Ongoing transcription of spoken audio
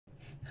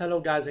Hello,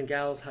 guys and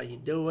gals. How you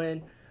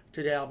doing?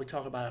 Today, I'll be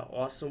talking about an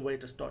awesome way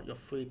to start your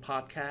free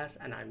podcast,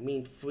 and I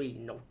mean free.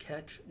 No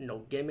catch, no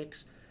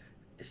gimmicks.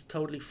 It's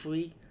totally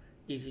free,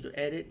 easy to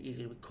edit,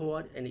 easy to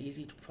record, and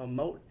easy to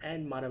promote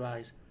and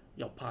monetize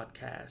your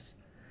podcast.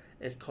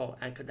 It's called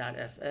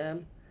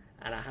Anchor.fm,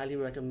 and I highly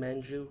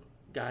recommend you,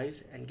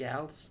 guys and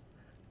gals,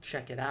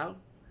 check it out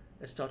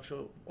and start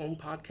your own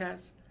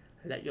podcast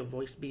and let your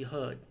voice be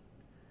heard.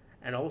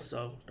 And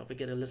also, don't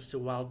forget to listen to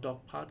Wild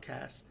Dog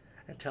Podcast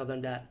and tell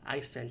them that I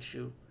sent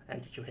you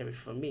and that you hear it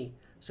from me.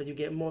 So you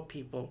get more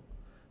people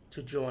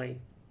to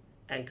join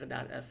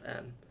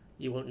Anchor.fm.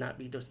 You will not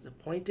be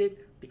disappointed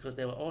because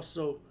they will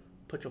also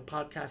put your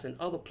podcast in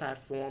other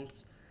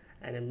platforms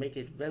and then make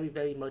it very,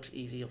 very much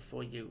easier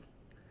for you.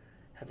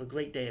 Have a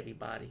great day,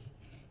 everybody.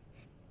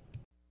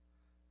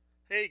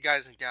 Hey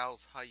guys and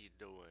gals, how you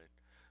doing?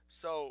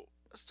 So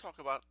let's talk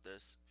about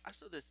this. I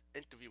saw this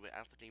interview with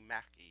Anthony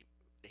Mackie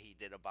that he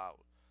did about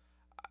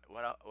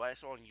what I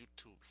saw on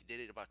YouTube. He did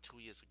it about 2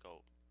 years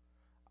ago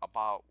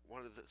about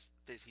one of the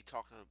things he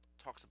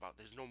talks about.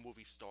 There's no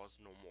movie stars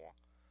no more.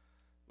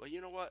 Well,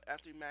 you know what,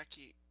 Anthony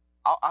Mackie,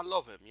 I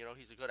love him. You know,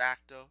 he's a good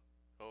actor.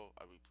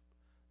 I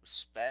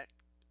respect.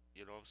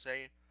 You know what I'm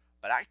saying?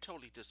 But I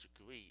totally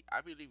disagree.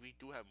 I believe we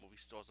do have movie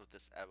stars of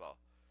this era.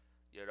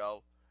 You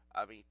know,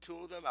 I mean, two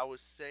of them I would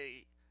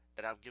say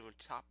that I'm giving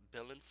top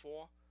billing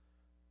for.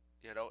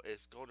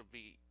 Is going to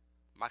be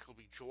Michael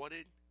B.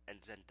 Jordan and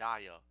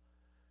Zendaya.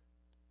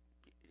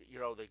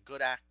 They're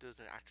good actors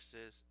and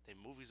actresses. Their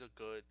movies are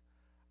good.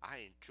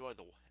 I enjoy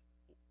the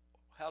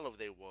hell of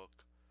their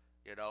work.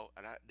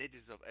 They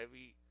deserve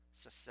every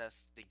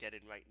success they're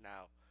getting right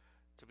now.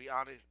 To be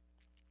honest,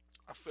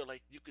 I feel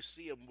like you could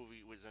see a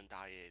movie with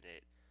Zendaya in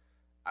it.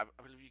 I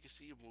believe you could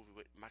see a movie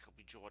with Michael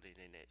B. Jordan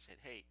in it. Said,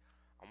 hey,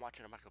 I'm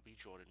watching a Michael B.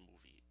 Jordan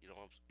movie. You know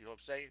what I'm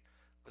saying?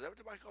 Because every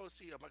time I go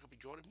see a Michael B.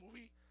 Jordan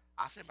movie,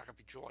 I say Michael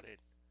B. Jordan.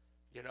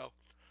 You know,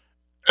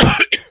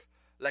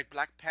 like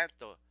Black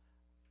Panther.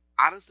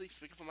 Honestly,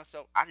 speaking for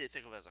myself, I didn't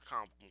think of it as a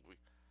comic movie.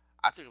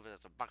 I think of it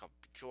as a Michael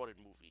B. Jordan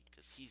movie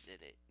because he's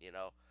in it.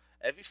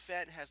 Every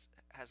fan has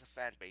a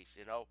fan base.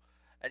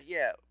 And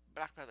yeah,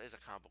 Black Panther is a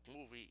comic book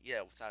movie.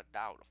 Yeah, without a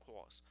doubt, of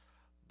course.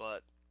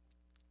 But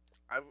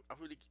I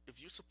really,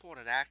 if you support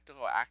an actor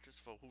or actress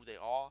for who they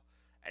are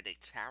and their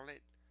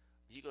talent,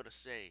 you gotta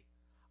say,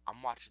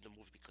 I'm watching the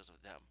movie because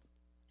of them.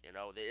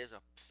 There is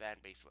a fan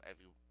base for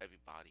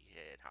everybody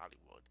here in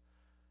Hollywood.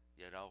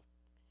 You know,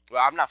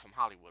 well, I'm not from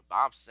Hollywood, but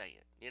I'm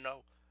saying,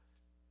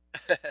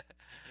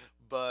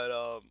 but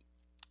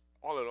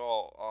all in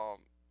all,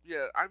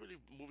 yeah, I believe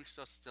movie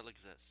stars still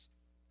exist,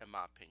 in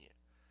my opinion.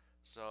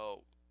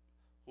 So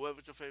whoever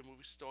your favorite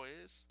movie star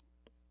is,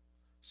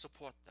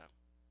 support them.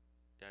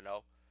 You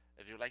know,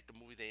 if you like the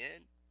movie they're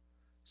in,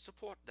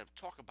 support them.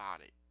 Talk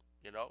about it.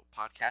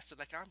 Podcast it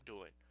like I'm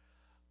doing.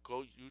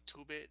 Go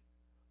YouTube it,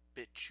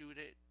 BitChute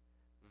it,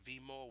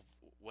 Vimo,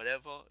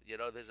 whatever.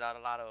 There's not a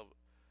lot of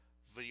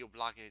video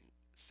blogging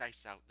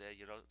sites out there.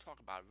 Talk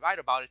about it. Write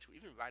about it too.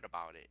 Even write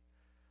about it.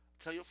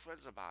 Tell your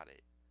friends about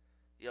it.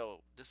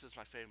 Yo, this is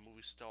my favorite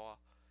movie star.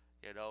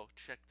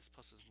 Check this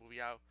person's movie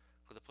out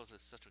because the person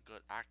is such a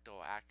good actor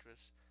or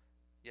actress.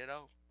 You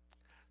know.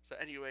 So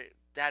anyway,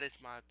 that is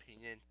my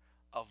opinion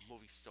of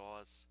movie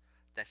stars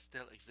that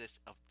still exist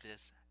of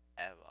this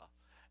era.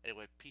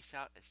 Anyway, peace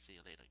out and see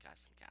you later,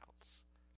 guys and gals.